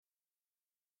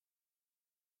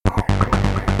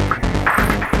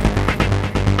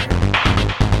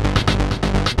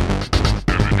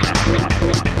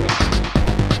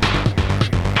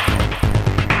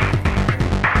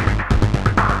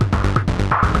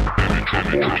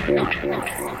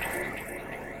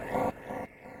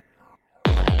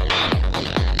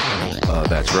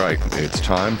That's right. It's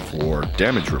time for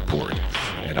Damage Report,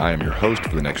 and I am your host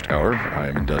for the next hour. I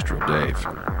am Industrial Dave.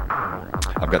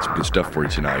 I've got some good stuff for you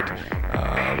tonight.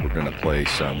 We're going to play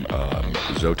some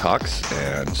Zotox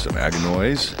and some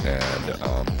Aganoids and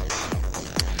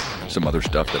some other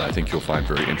stuff that I think you'll find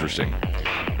very interesting.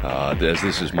 As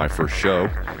this is my first show,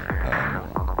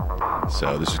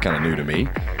 so this is kind of new to me,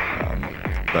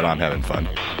 but I'm having fun.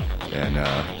 And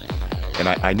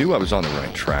I knew I was on the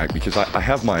right track because I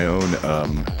have my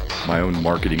own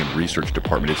marketing and research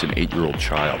department. It's an 8-year-old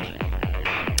child.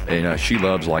 And she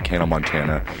loves like Hannah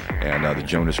Montana and the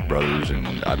Jonas Brothers, and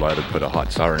I'd rather put a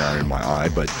hot soldering iron in my eye,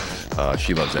 but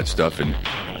she loves that stuff. And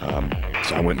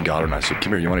so I went and got her and I said,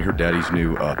 "Come here, you want to hear Daddy's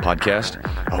new podcast?"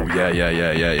 "Oh,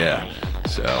 yeah.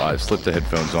 So I slipped the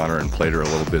headphones on her and played her a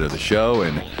little bit of the show,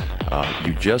 and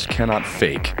you just cannot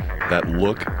fake that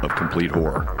look of complete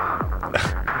horror.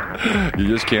 You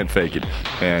just can't fake it.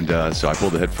 And so I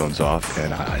pulled the headphones off,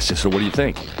 and I said, "So what do you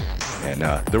think?" And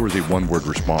there was a one-word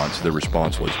response. The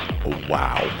response was, "Oh,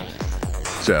 wow."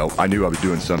 So I knew I was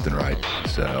doing something right.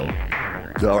 So,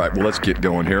 all right, well, let's get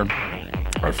going here.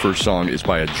 Our first song is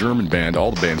by a German band.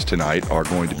 All the bands tonight are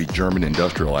going to be German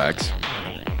industrial acts.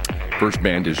 First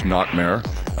band is Nightmare.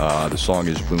 The song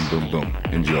is Boom, Boom, Boom.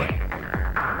 Enjoy.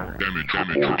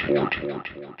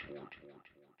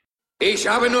 Ich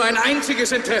habe nur ein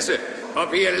einziges Interesse.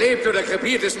 Ob ihr lebt oder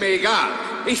krepiert, ist mir egal.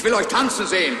 Ich will euch tanzen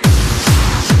sehen.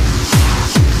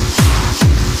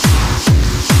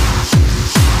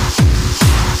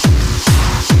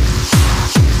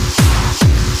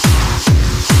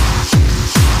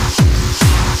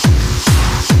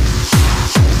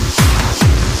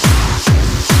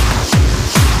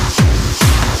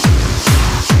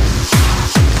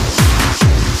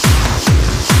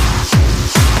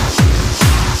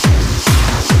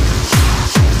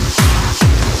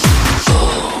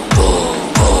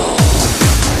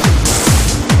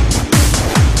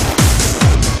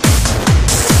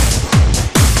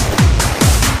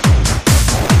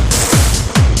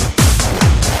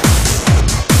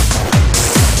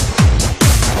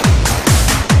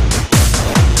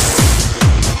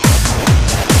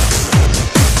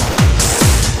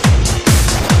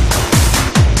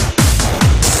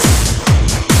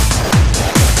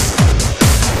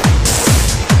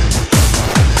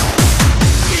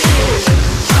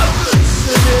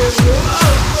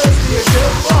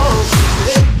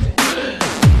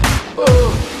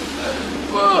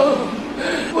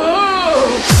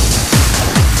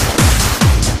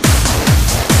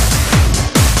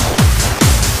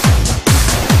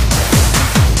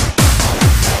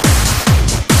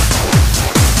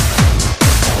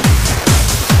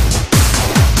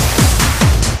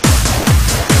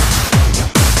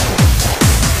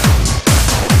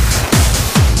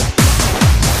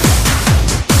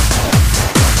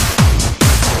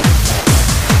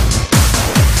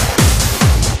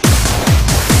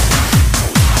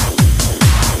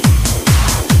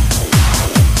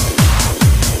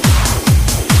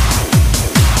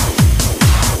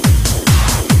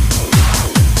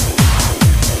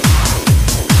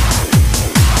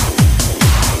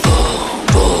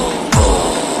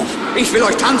 Ich will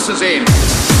euch tanzen sehen.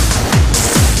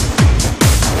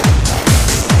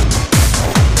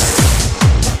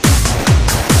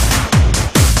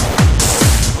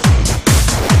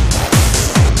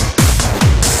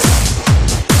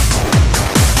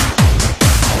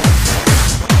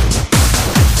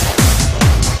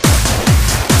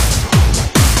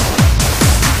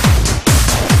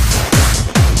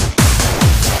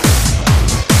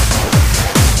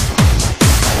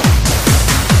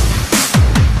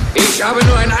 Ich habe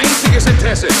nur ein einziges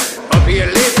Interesse. Ob ihr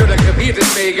lebt oder krepiert,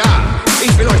 ist mir egal.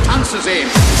 Ich will euch tanzen sehen.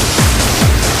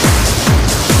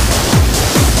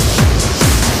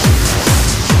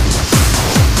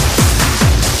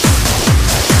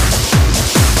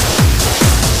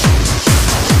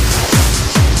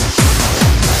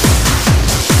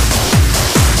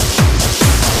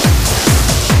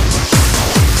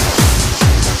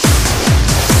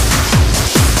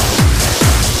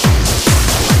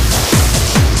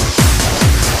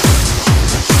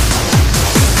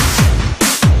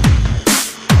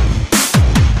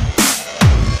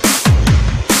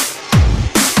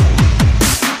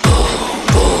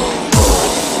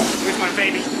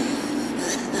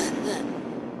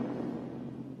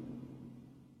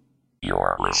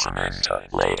 You're listening to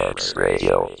Latex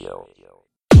Radio.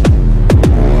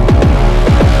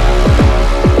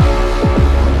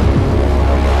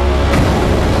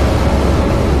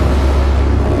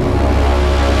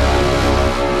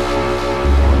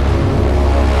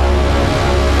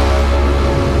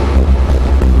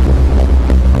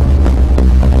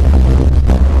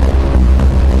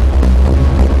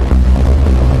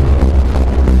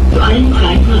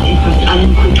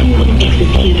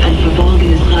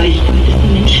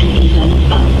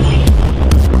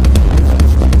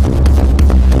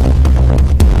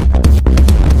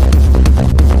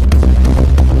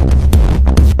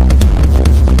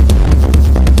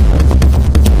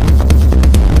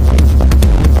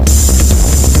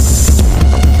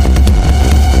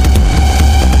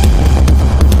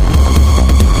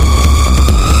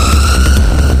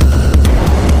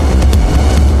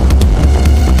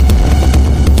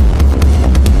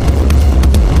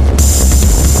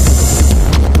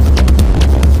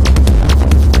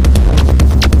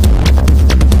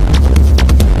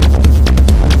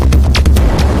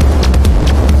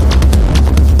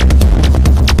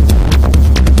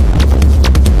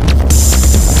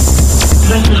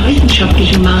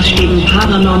 wissenschaftlichen Maßstäben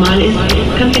paranormal ist,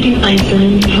 kann für den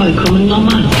Einzelnen vollkommen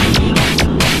normal sein.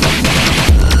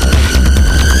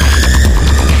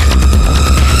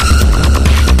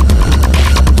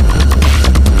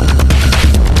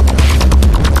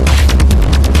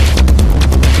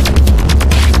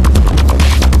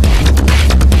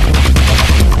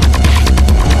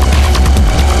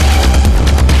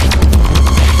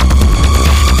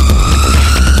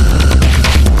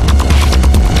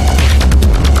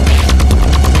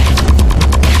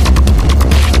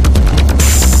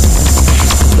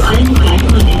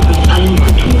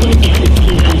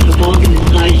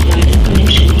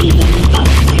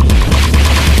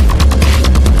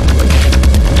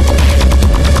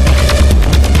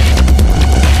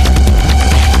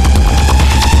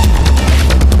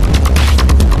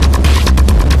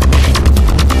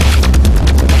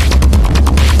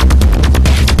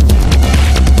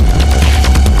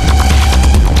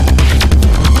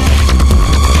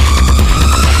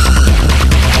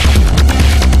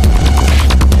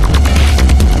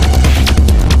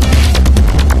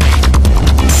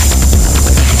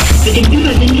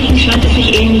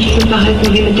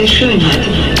 Wie mit der Schönheit.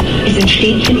 Es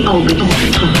entsteht im Auge des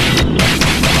Betrachters.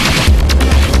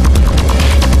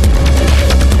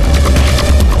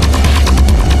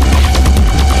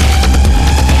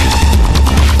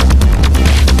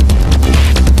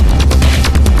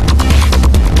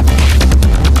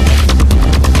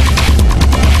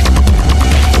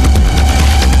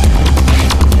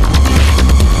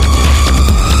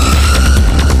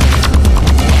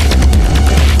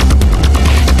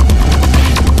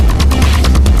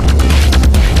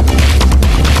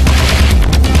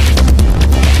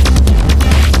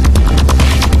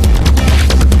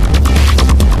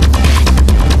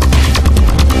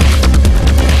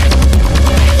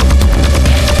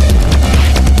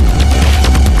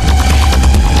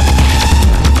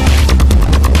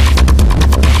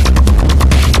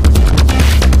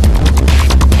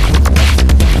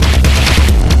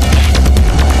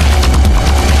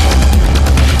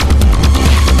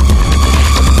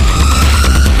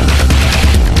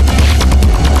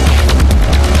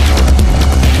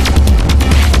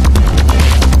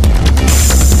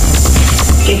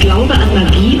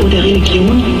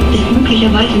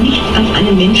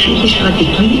 Menschliche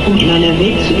Strategie, um in einer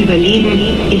Welt zu überleben,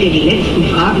 in der die letzten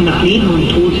Fragen nach Leben und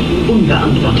Tod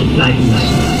unbeantwortet bleiben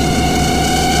müssen.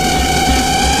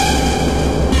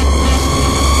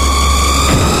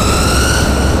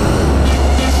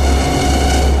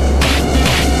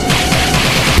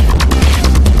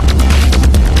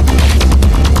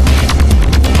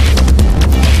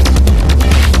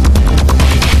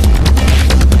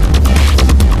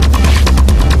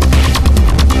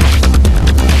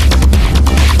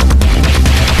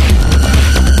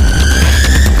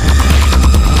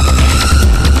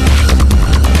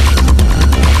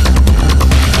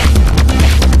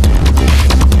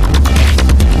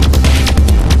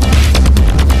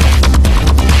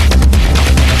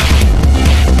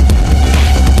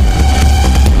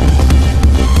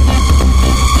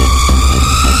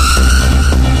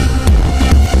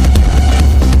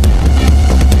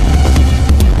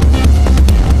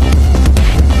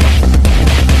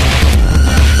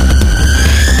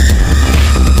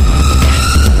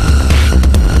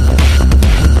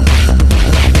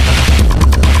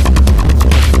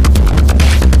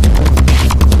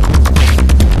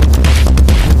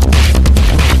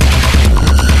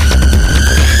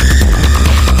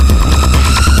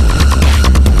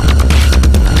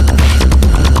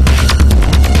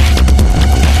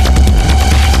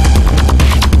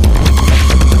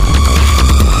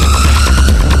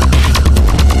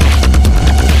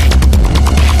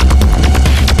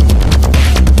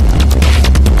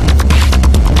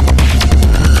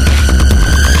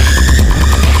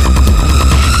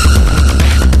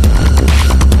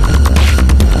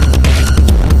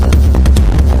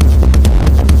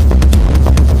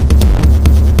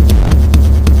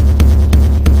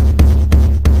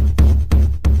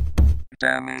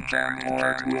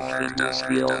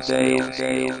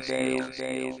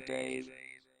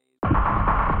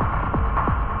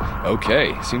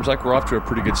 Okay, seems like we're off to a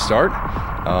pretty good start.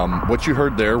 What you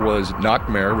heard there was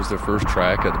Knockmare was the first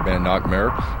track of the band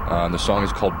Knockmare. The song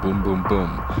is called Boom Boom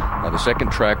Boom. The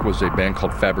second track was a band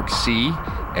called Fabric C,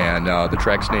 and the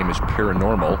track's name is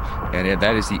Paranormal, and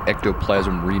that is the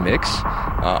Ectoplasm remix.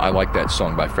 I like that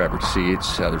song by Fabric C.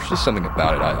 It's there's just something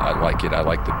about it. I like it. I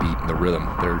like the beat and the rhythm.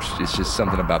 It's just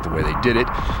something about the way they did it,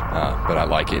 but I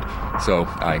like it, so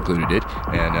I included it.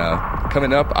 And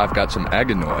coming up, I've got some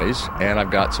Aganoise, and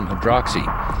I've got some Hydroxy.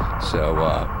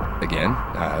 So again,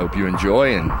 I hope you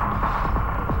enjoy, and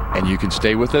and you can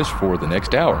stay with us for the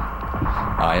next hour.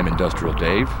 I am Industrial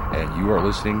Dave, and you are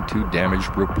listening to Damage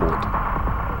Report.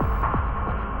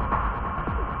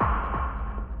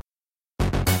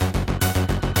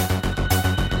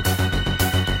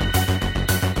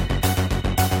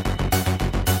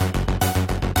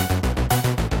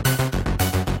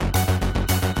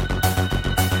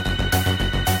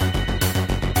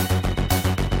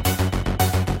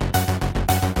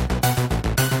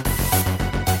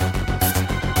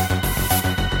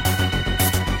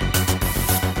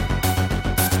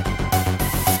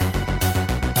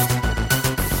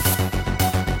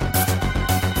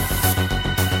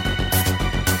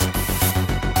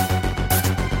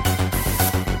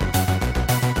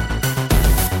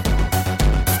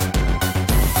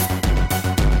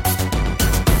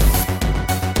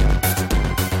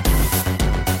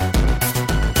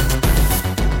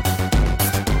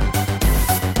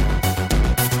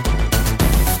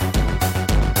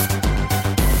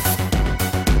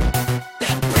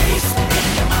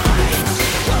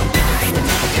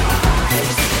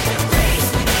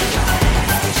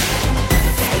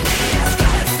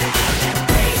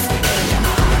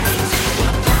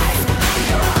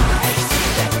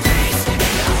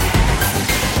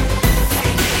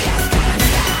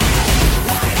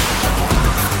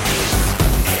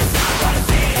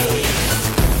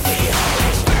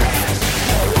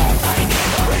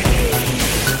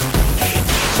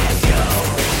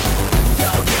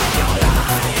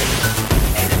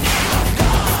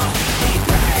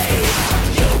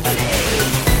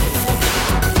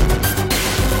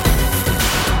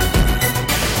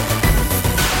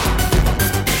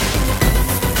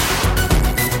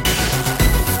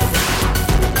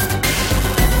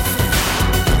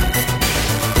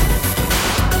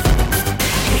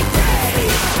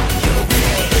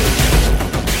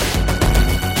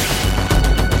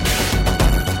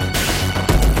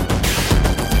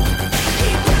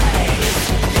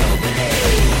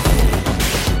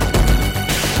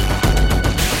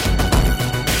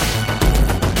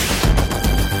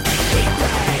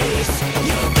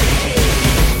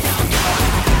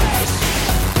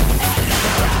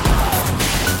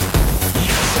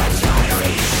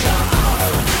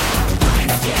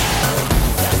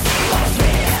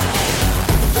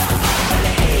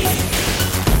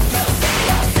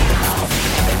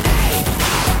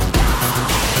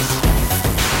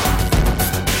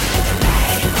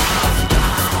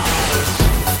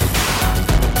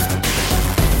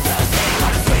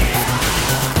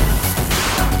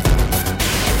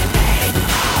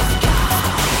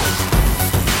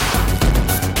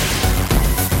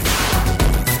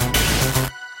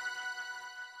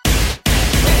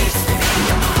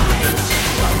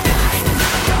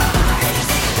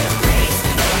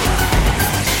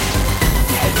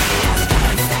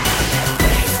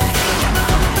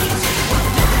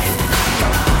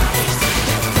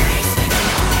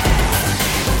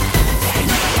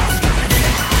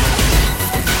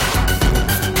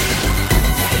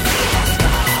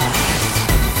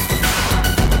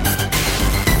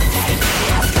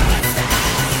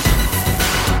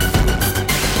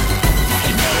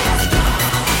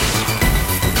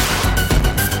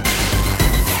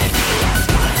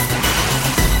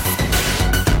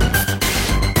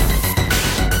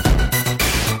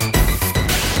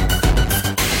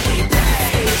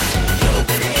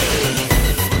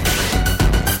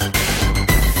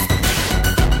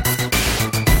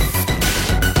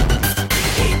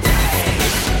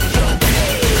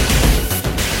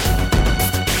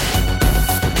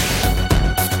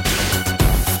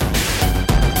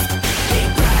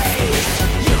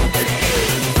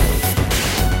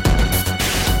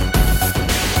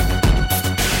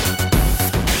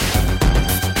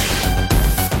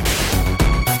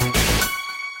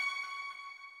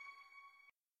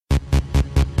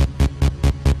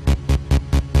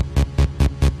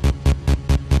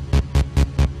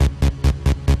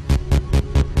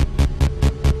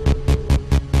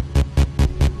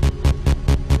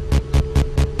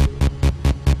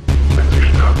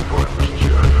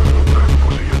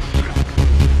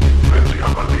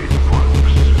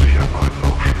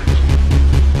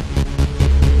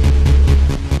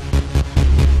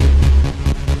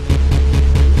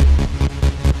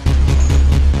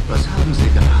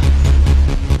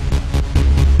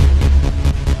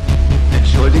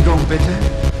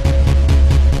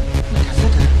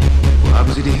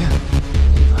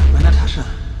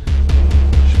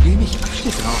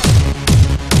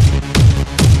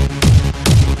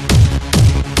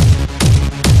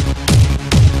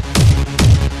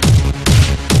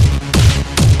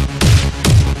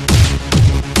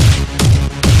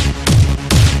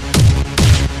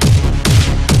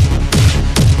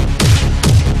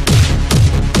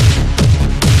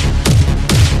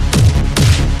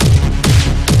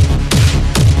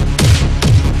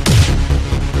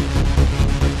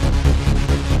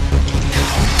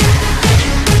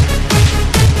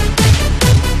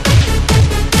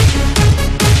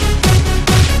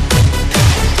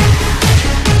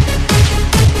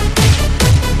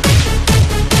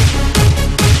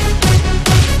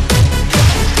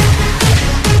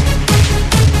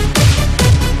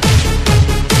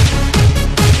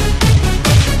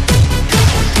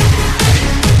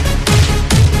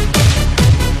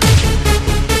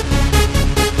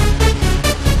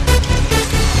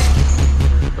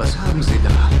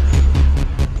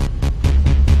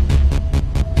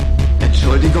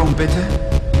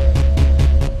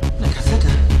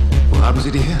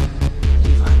 sie die her?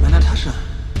 Die war in meiner Tasche.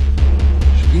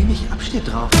 Spiel mich ab, steht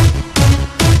drauf.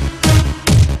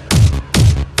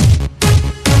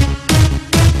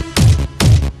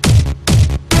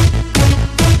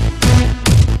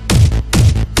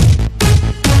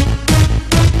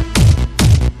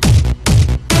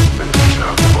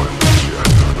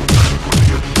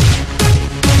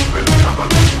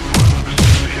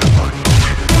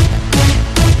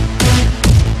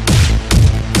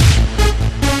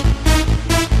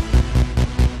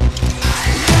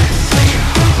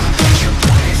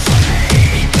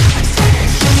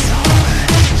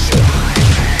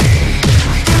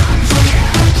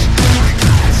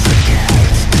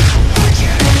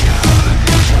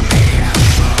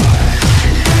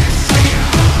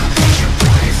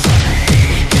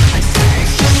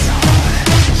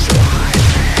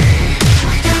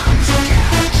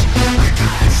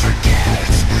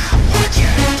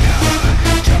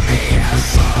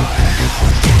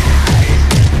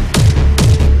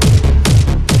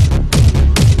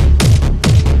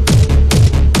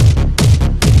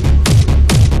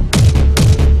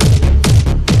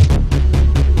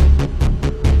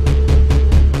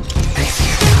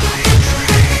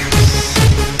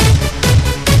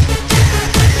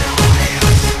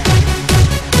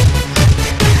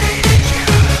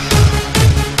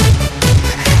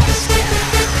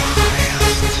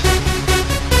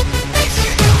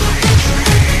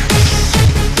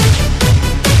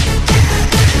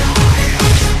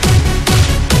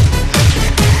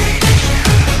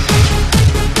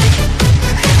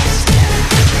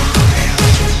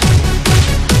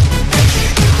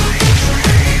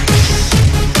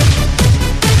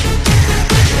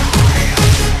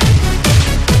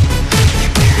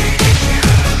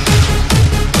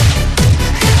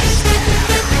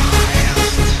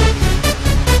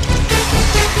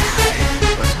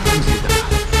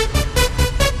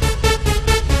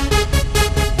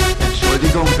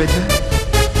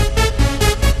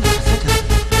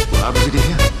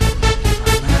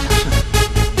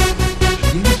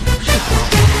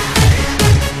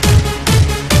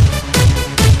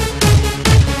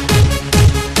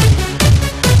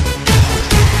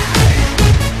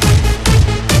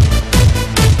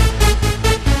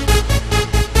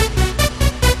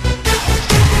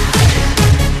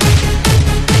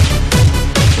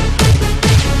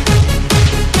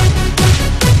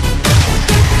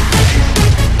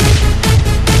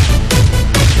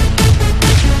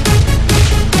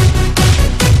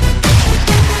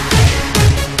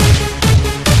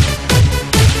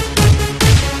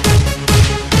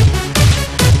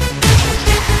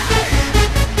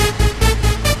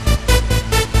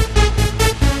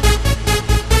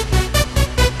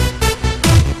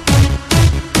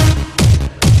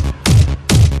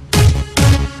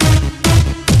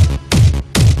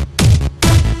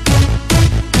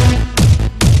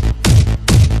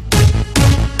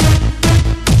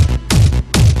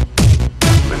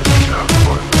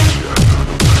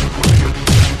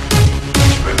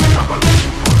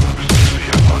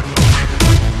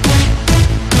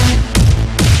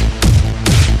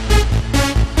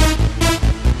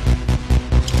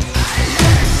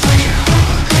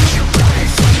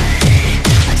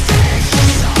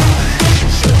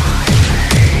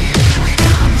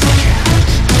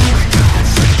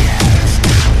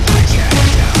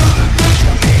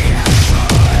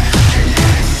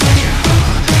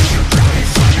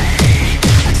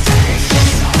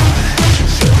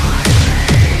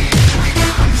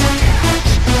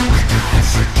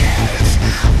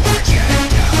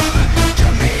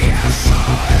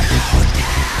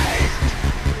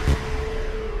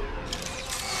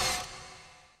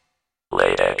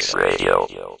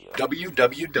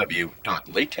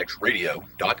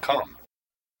 www.latexradio.com.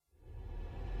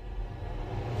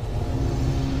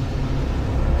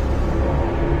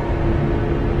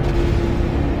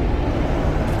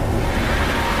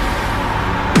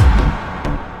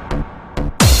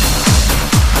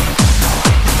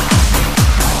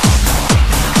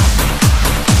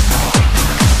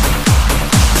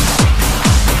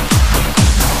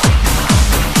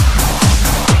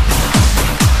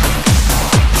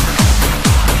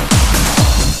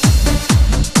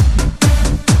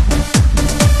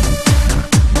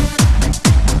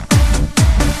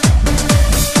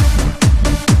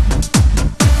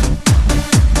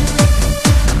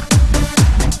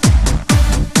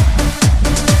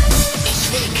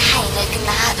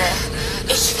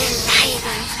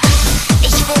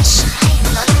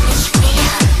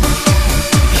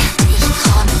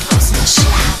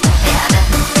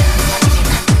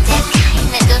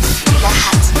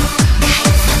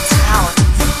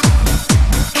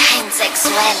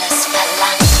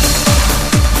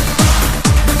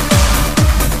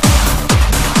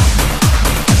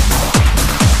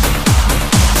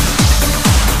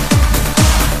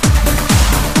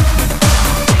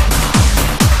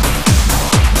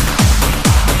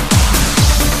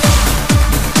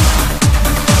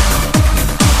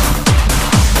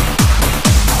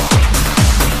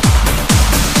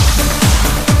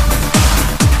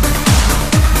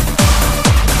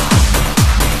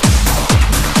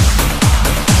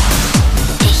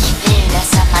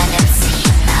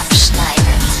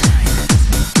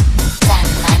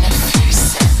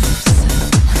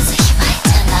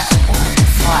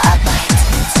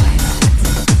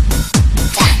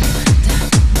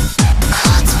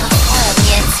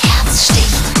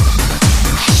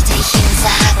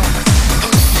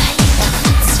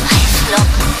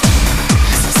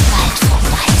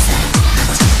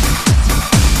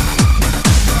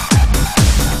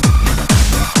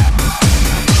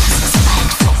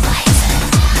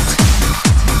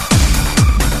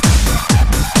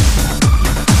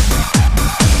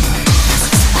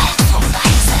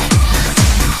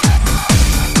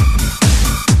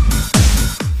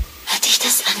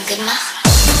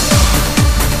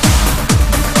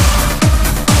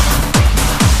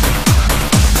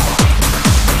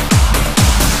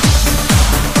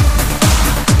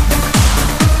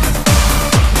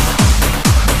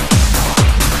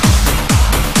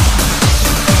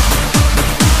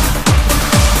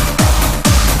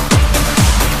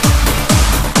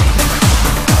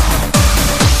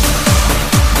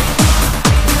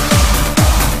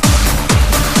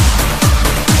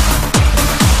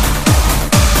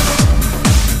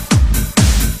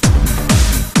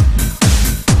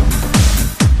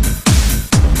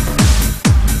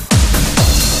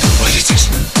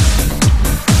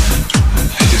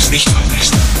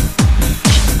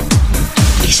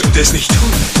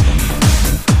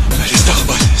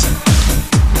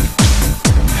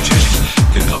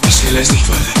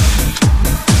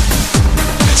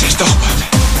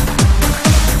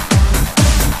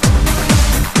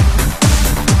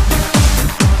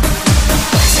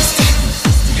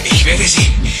 werde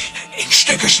sie in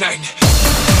Stücke schneiden.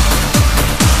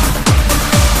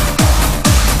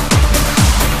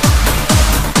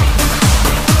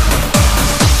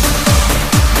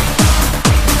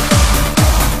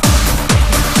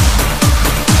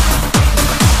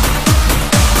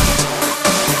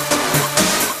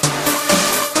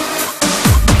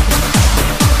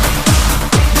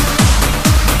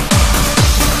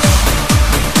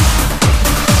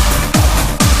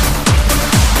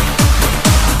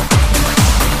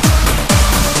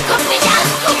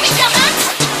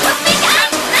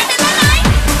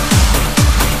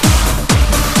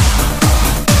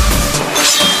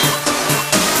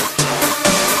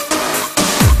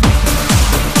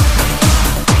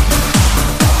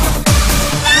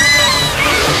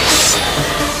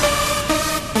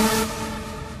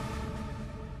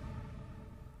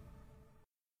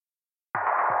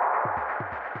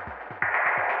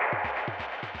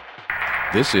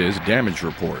 This is Damage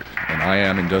Report, and I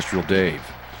am Industrial Dave.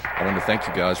 I want to thank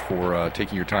you guys for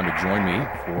taking your time to join me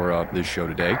for this show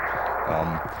today.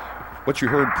 What you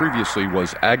heard previously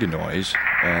was Agonoise,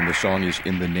 and the song is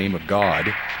In the Name of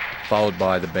God, followed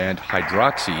by the band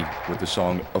Hydroxy with the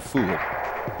song A Fool.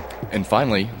 And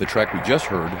finally, the track we just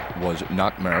heard was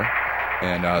Nachmer,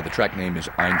 and the track name is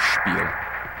Ein Spiel.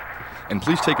 And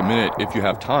please take a minute, if you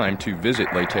have time, to visit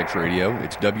Latex Radio.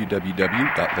 It's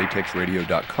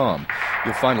www.latexradio.com.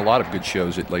 You'll find a lot of good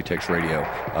shows at Latex Radio,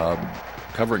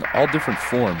 covering all different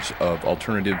forms of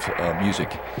alternative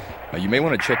music. You may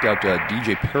want to check out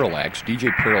DJ Parallax.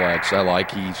 DJ Parallax, I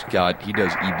like. He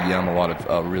does EBM, a lot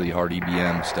of really hard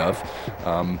EBM stuff,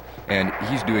 and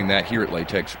he's doing that here at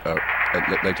Latex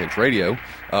Radio.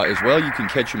 As well, you can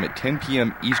catch him at 10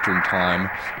 p.m. Eastern Time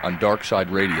on Dark Side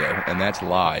Radio, and that's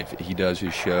live. He does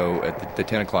his show at the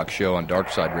 10 o'clock show on Dark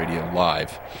Side Radio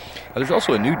live. There's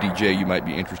also a new DJ you might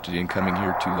be interested in coming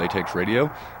here to Latex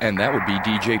Radio, and that would be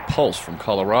DJ Pulse from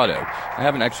Colorado. I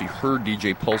haven't actually heard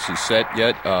DJ Pulse's set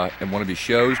yet in one of his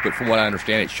shows, but from what I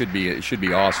understand, it should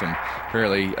be awesome.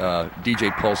 Apparently,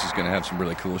 DJ Pulse is going to have some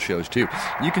really cool shows too.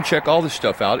 You can check all this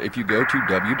stuff out if you go to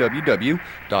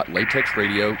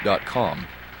www.latexradio.com.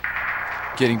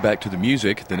 Getting back to the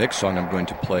music, the next song I'm going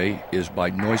to play is by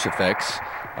Noise Effects,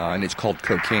 and it's called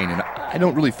Cocaine. And I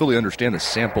don't really fully understand the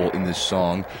sample in this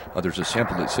song. There's a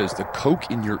sample that says, the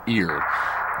coke in your ear.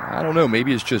 I don't know,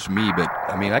 maybe it's just me, but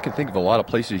I mean, I can think of a lot of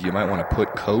places you might want to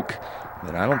put coke,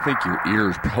 and I don't think your ear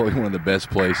is probably one of the best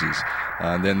places.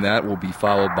 Then that will be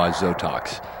followed by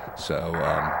Zotox. So,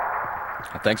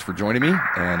 thanks for joining me,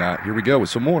 and here we go with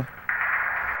some more.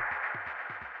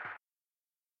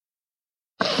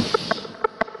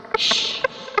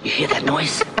 You hear that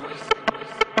noise?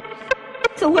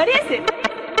 So what is it?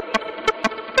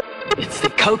 It's the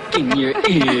coke in your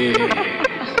ear.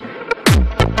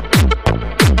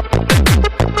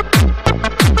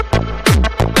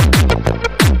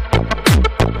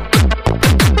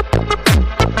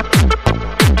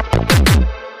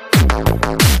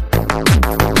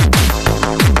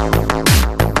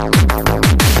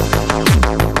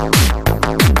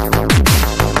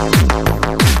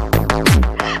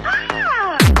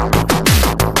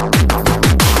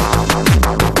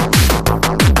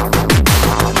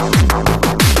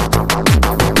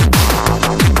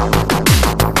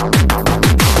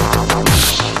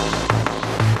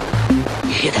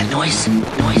 Noise.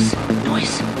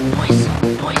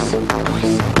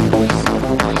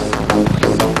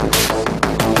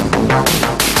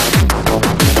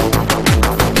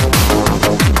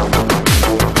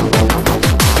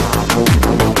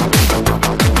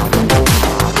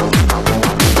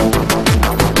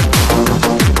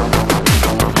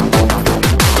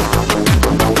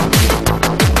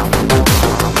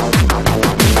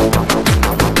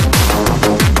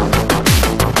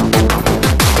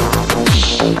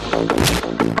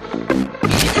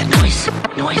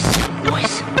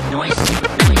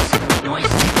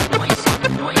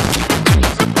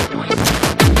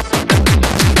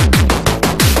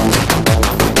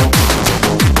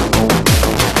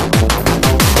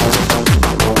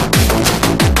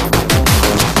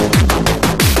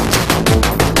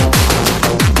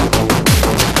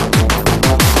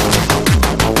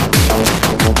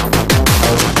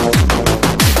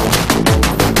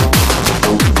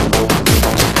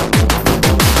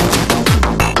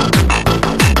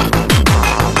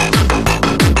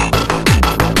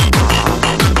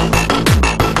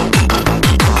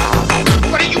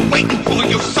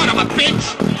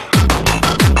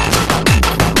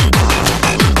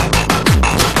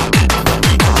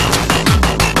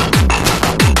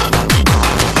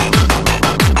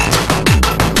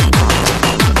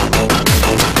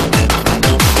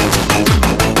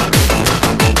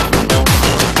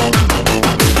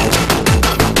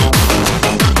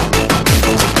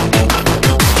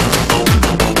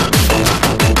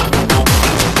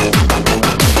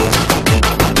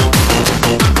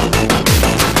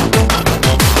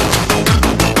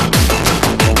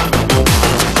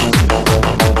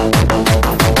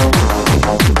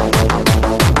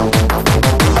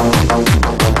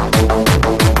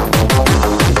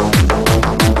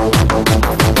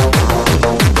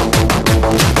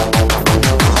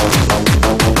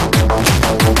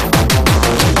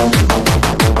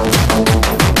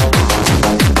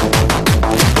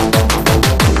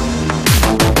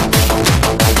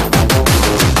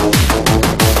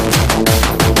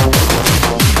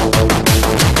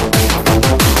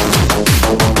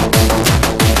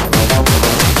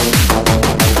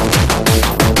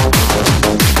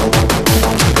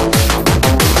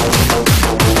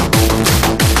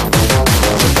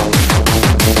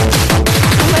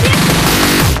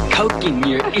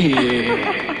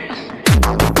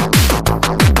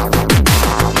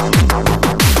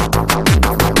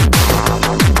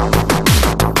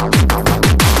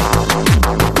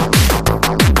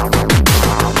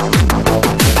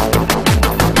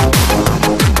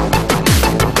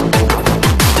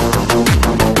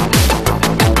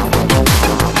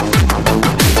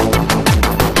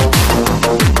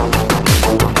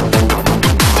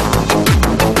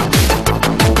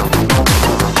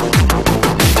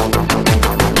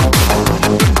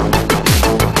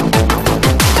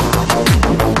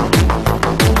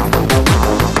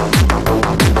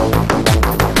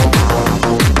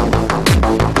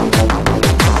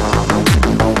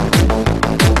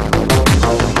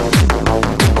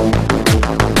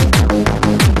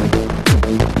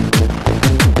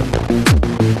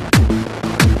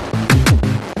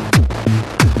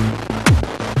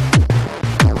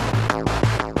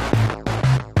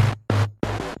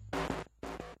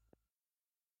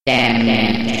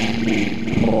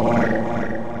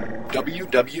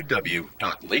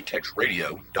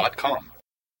 www.latexradio.com.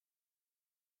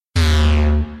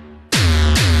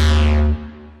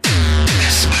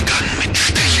 Es begann mit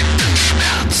stechenden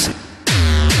Schmerzen.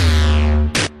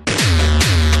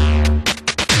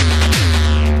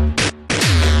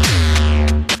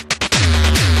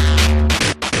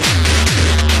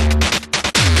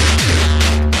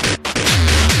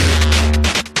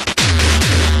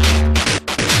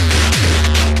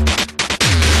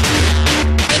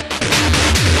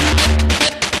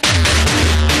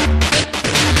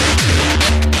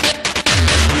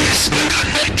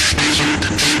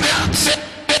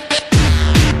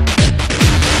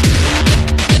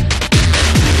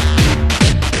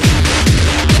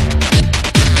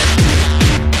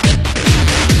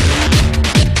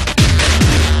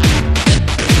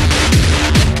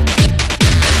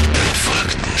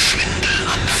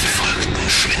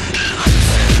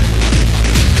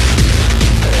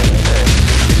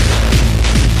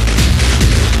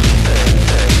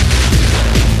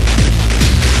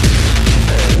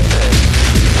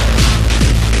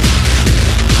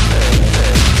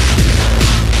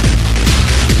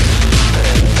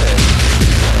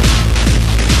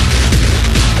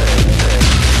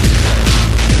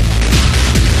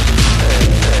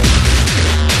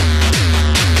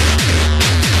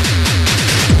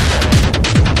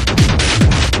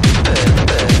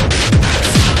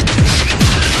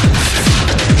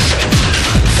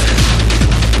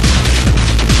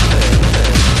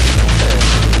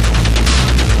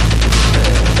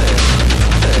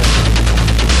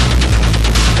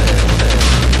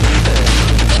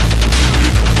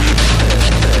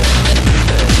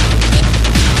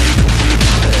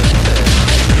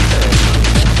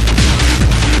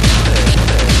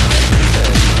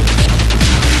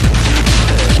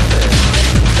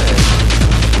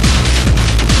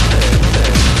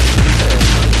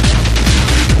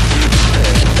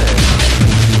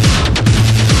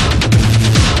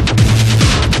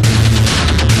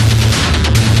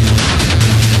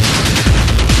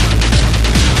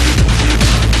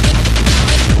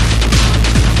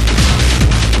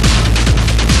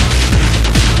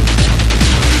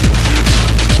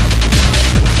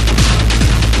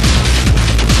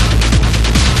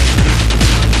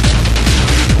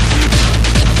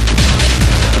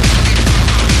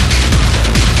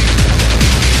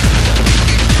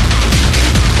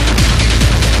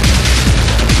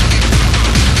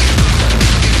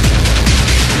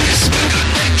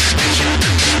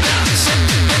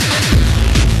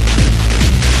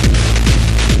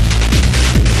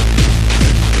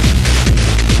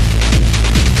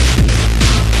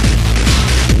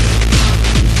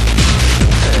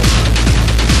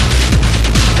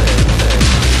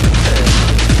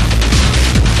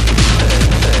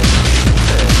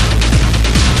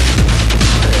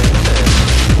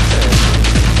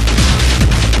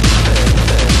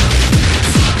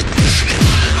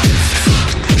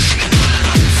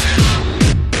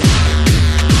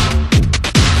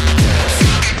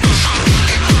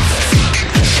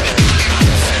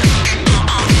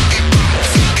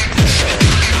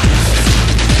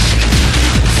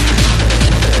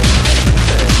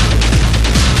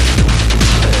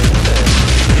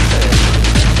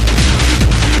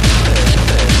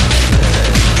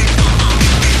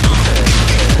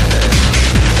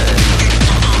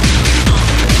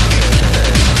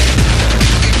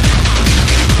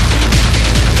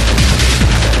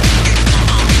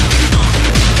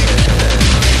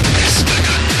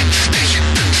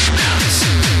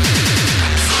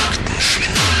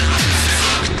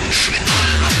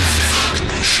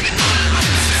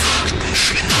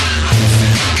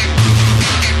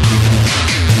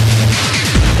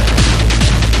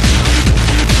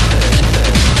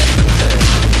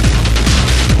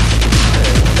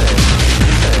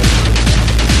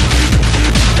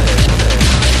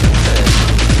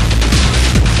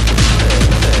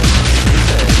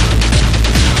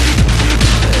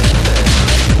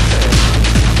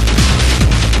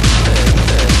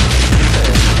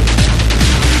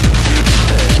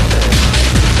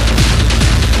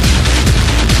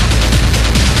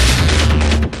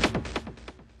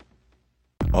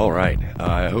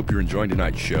 hope you're enjoying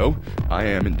tonight's show. I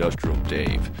am Industrial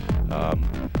Dave.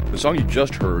 The song you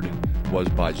just heard was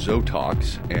by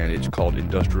Zotox, and it's called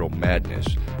Industrial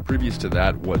Madness. Previous to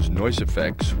that was Noise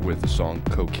Effects with the song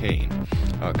Cocaine.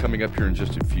 Coming up here in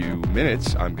just a few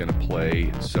minutes, I'm going to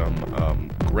play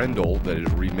some Grendel that is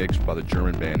remixed by the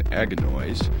German band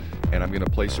Aganoise, and I'm going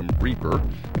to play some Reaper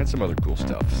and some other cool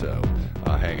stuff, so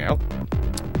hang out.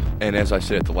 And as I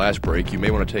said at the last break, you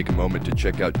may want to take a moment to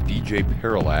check out DJ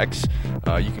Parallax.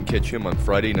 You can catch him on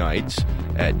Friday nights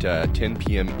at 10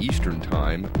 p.m. Eastern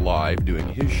Time live doing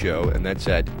his show, and that's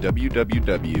at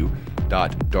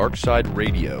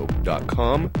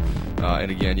www.darksideradio.com.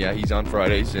 And again, yeah, he's on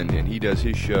Fridays, and he does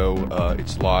his show.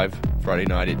 It's live Friday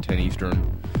night at 10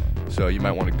 Eastern, so you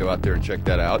might want to go out there and check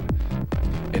that out.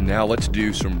 And now let's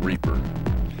do some Reaper.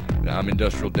 Now, I'm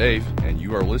Industrial Dave, and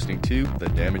you are listening to The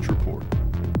Damage Report.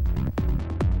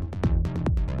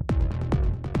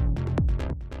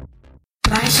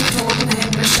 Leiche,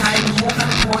 Totenhände, Scheiben, hoch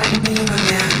empor im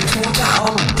Nebelmeer. Tote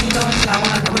Augen, die dort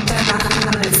lauern und der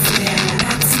Nacht ist leer.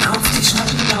 Herzen auf die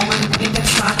Schotten lauern in der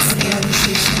schwarzen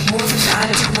Erdgeschichte, wo sich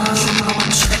alte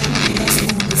Mauern schrecken wie das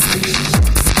Ungesicht.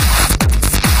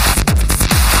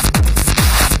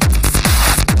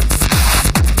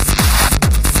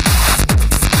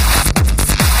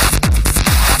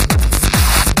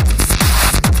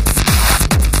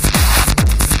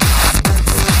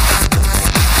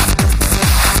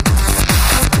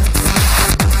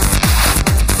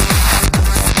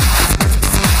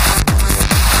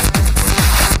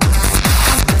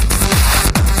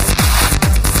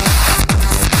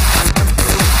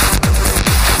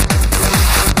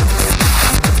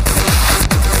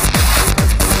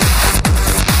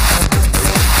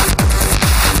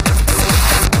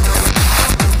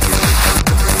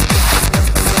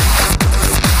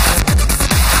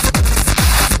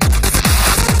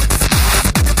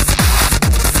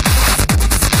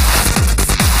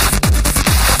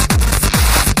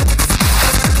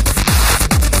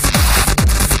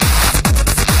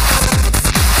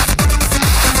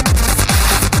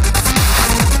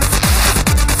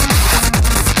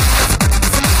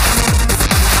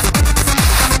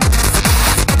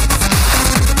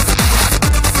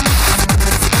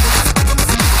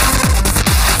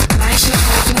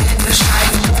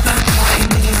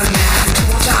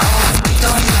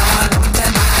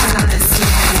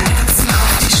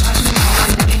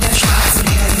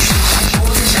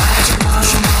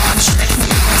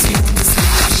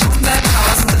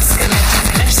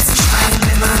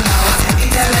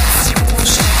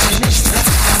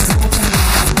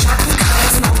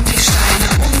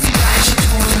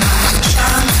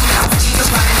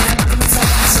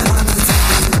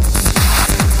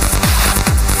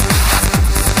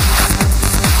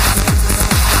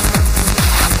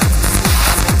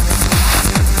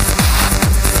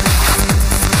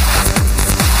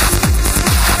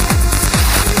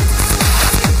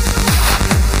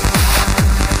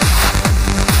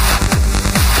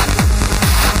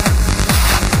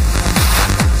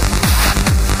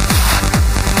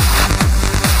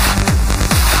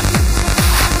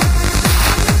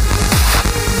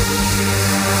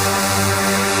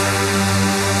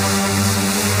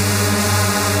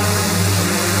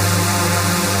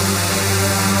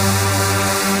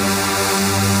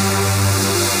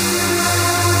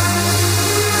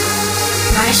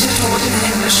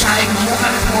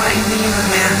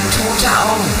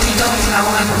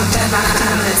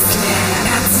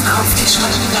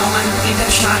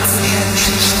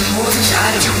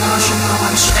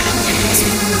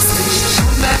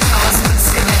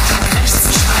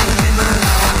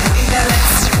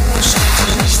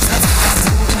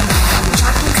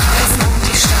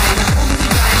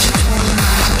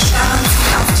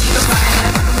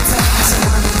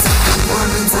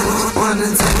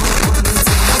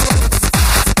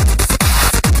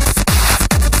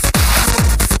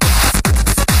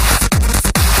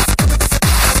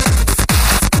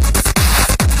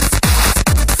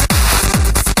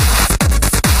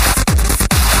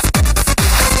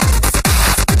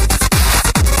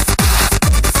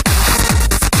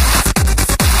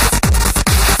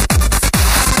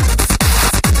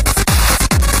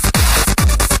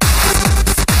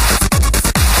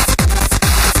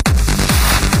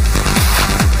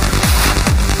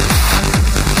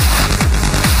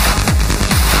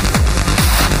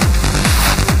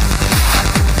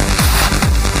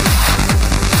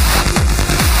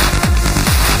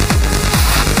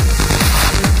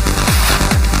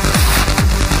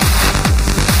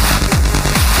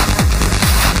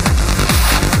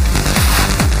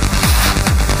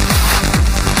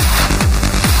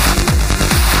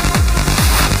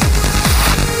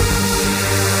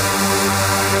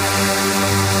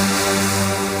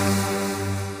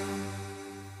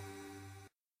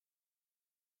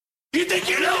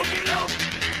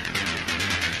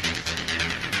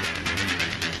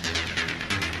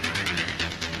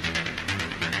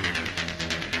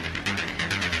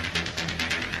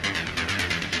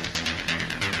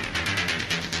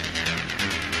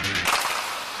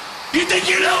 think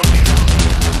you know?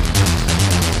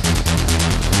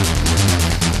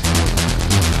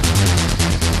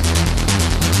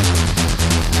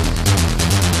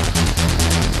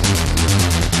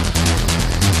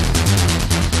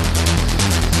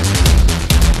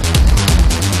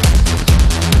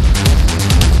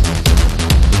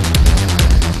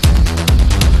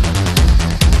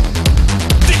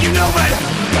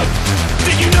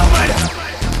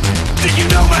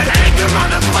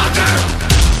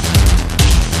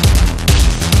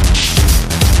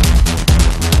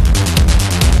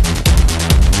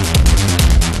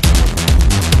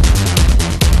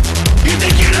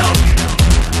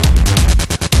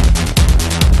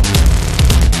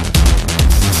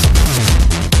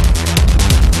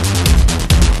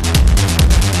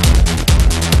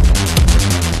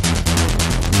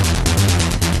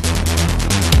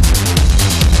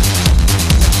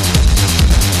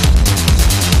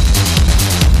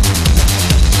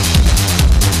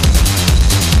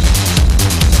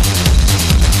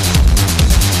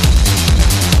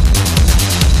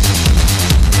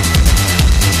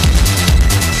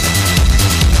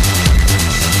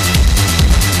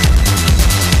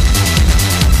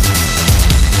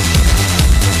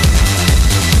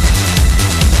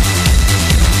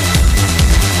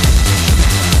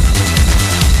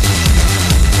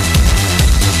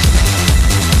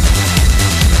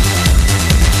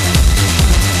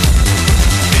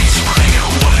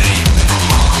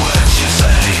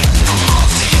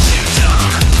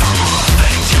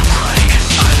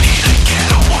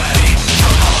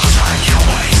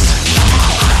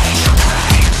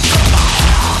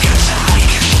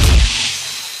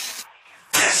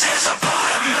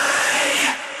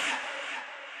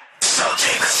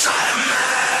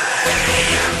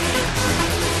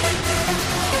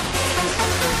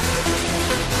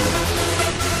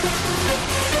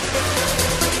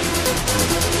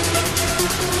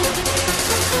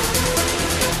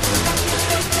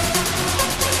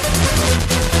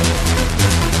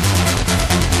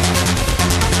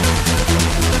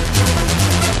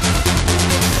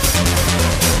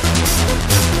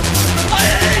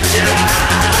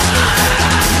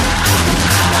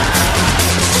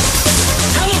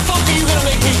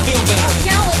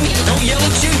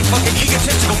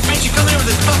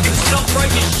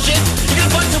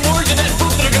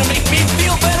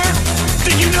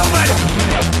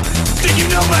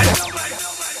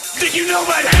 You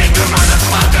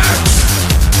motherfucker!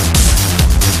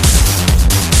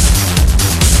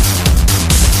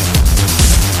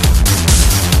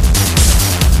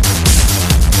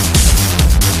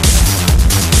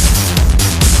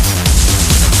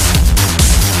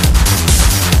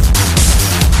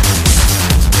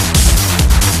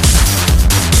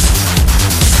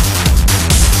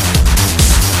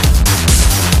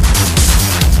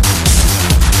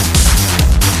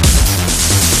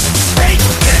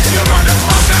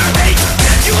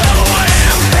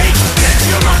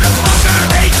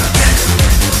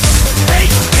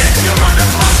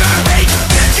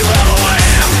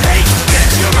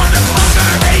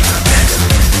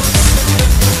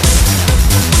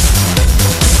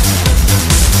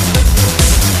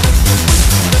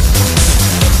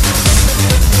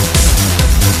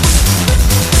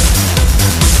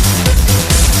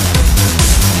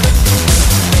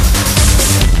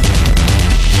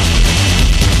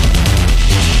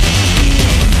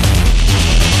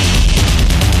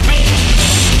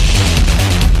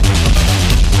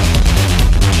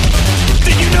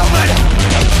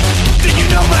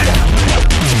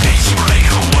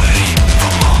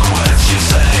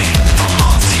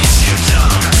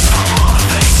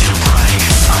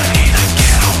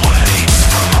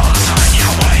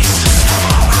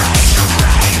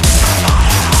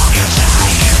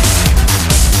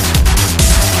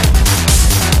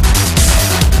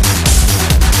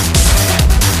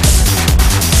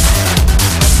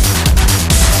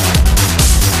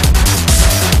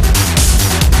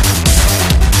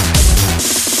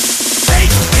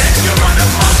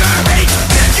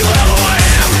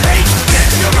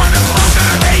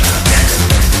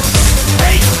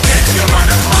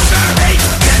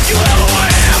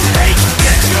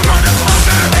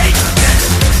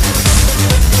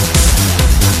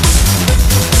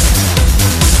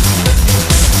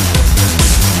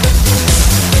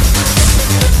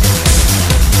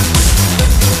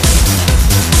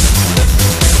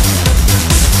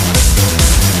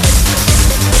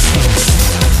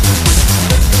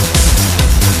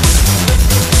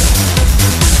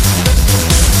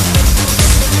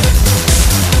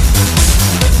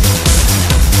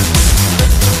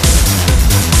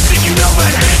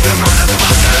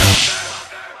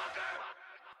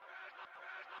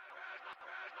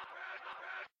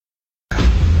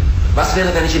 Was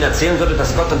wäre, wenn ich Ihnen erzählen würde,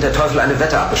 dass Gott und der Teufel eine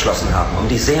Wette abgeschlossen haben, um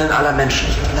die Seelen aller Menschen?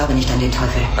 Ich glaube nicht an den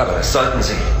Teufel. Aber das sollten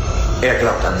Sie. Er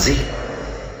glaubt an Sie.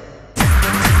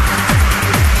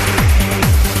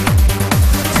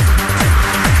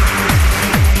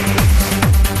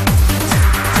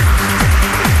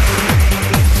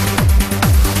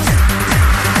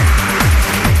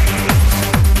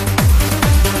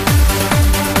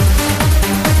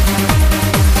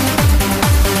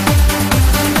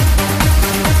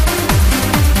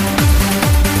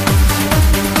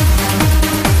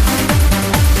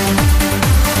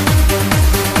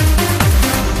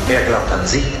 Er glaubt an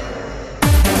Sie.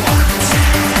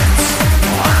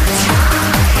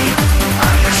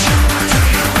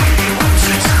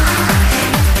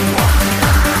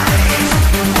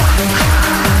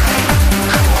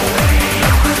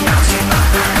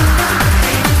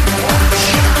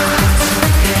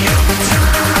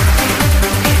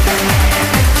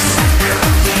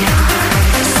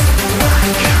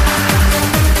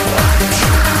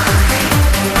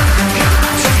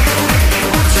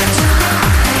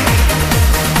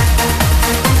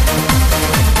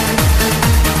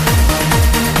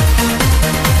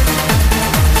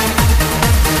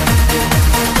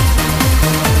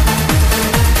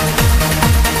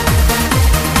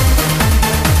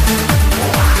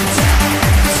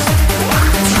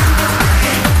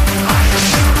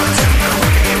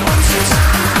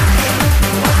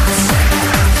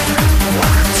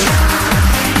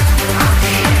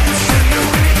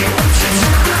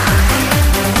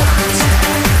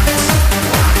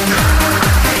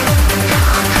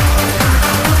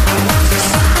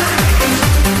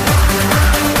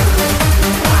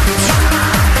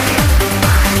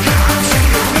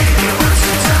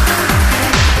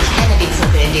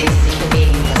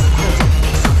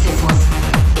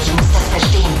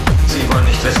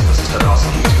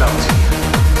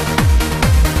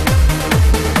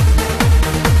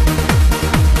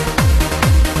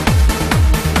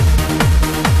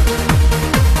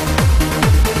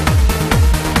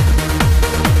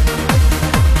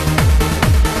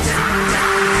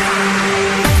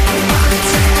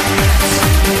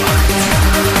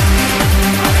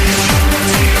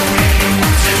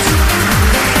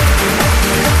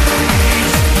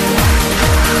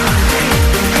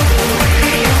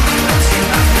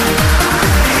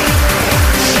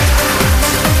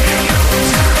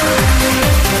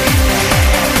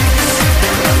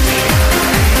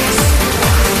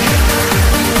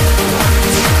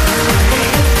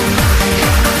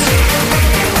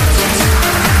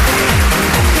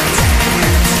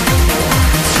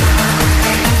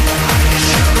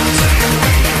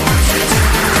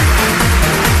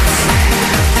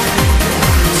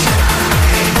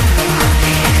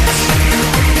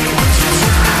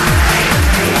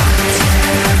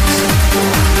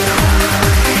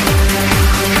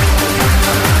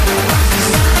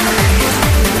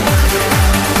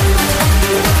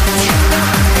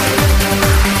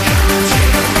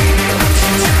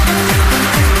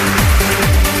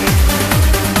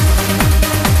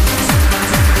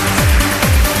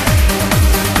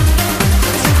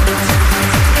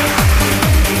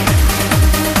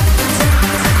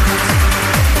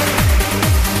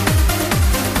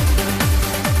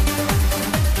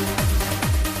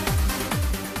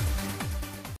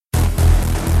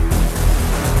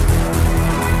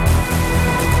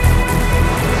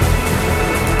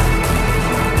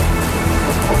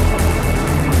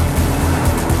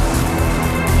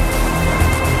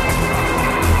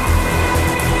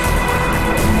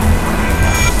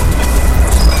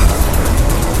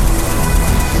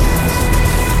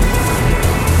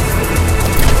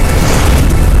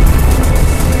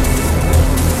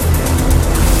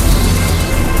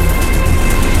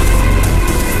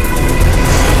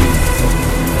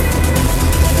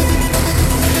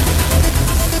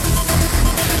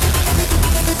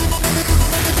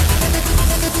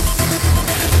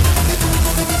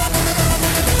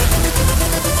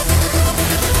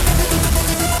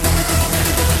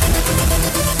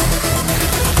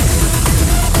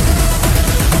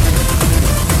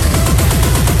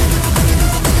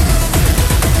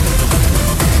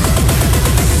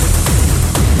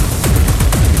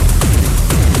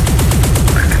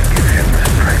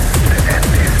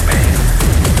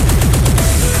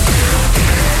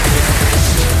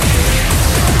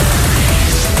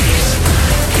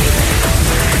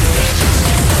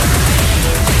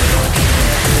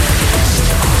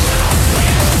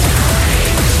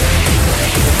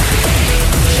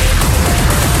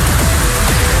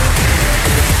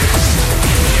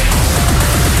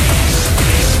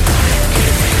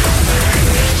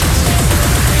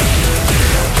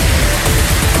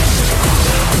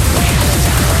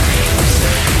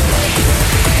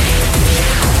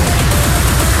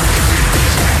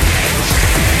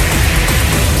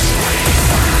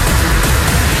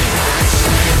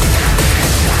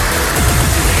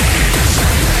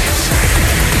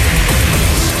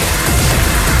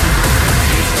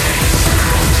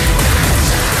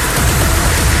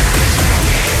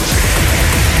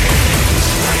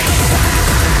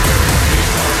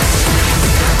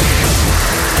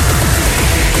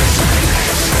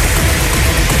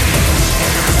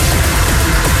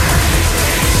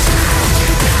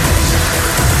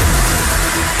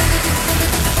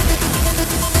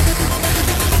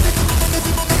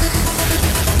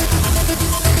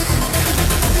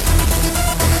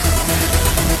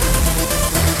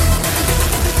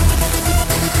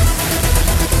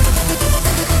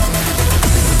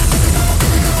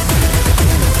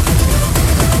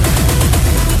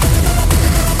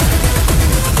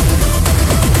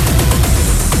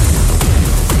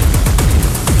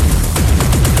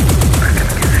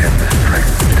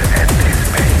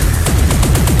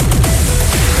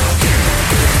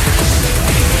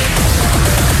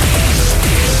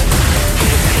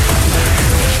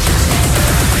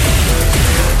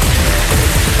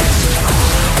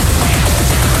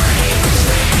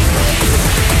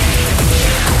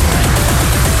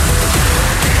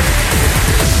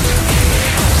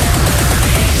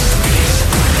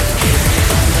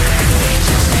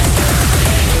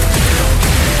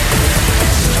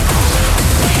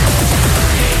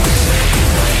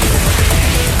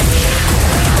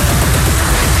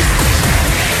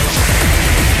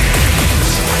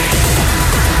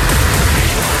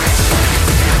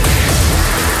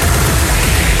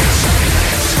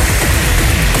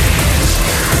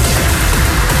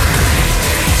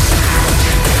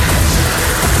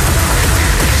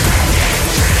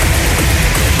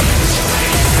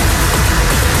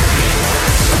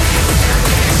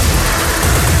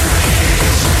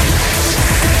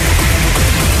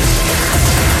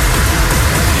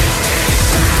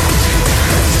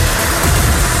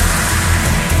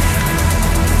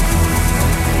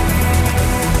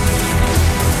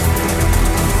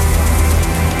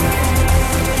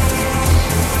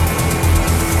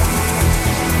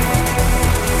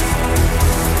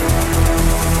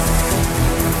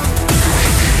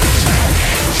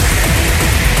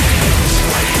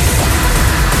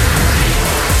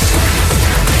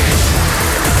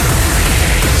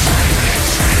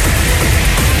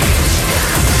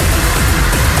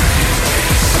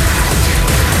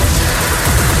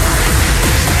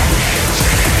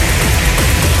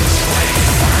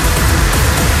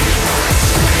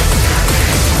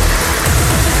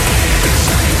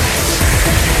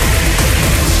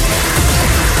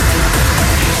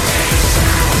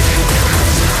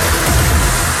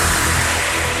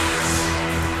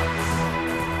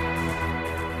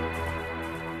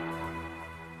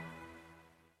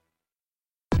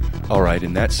 right,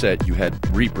 in that set you had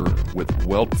Reaper with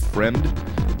Welt Fremd,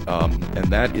 and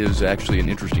that is actually an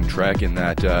interesting track in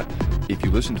that if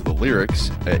you listen to the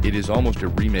lyrics, it is almost a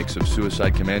remix of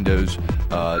Suicide Commando's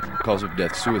Cause of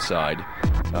Death Suicide,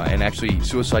 and actually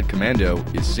Suicide Commando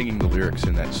is singing the lyrics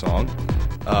in that song.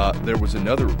 There was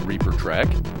another Reaper track,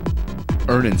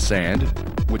 Earn and Sand,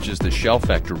 which is the Shell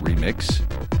Factor remix.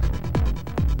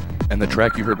 And the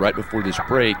track you heard right before this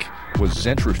break was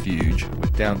Centrifuge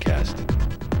with Downcast.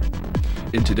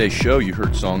 In today's show, you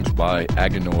heard songs by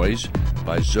Aganoise,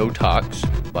 by Zotox,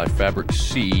 by Fabric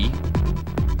C,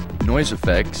 Noise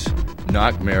Effects,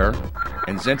 Nightmare,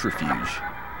 and Centrifuge.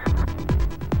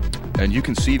 And you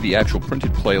can see the actual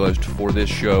printed playlist for this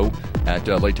show at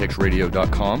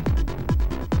latexradio.com.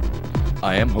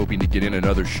 I am hoping to get in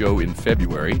another show in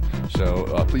February, so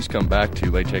please come back to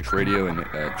Latex Radio and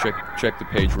check the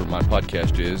page where my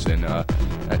podcast is, and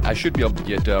I should be able to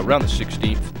get around the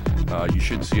 16th. You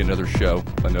should see another show,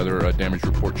 another Damage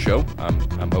Report show.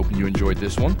 I'm hoping you enjoyed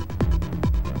this one.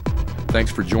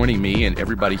 Thanks for joining me and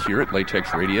everybody here at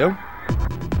Latex Radio.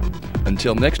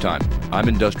 Until next time, I'm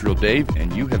Industrial Dave,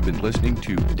 and you have been listening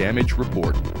to Damage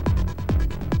Report.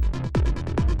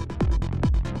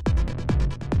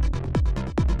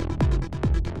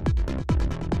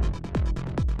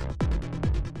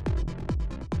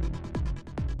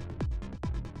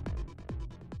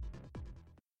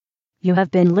 You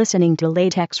have been listening to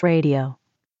Latex Radio.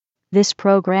 This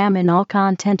program and all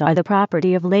content are the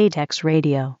property of Latex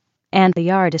Radio, and the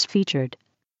artist featured.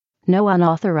 No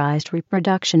unauthorized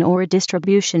reproduction or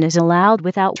distribution is allowed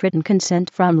without written consent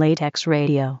from Latex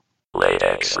Radio.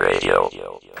 Latex Radio.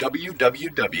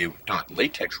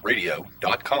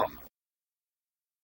 www.latexradio.com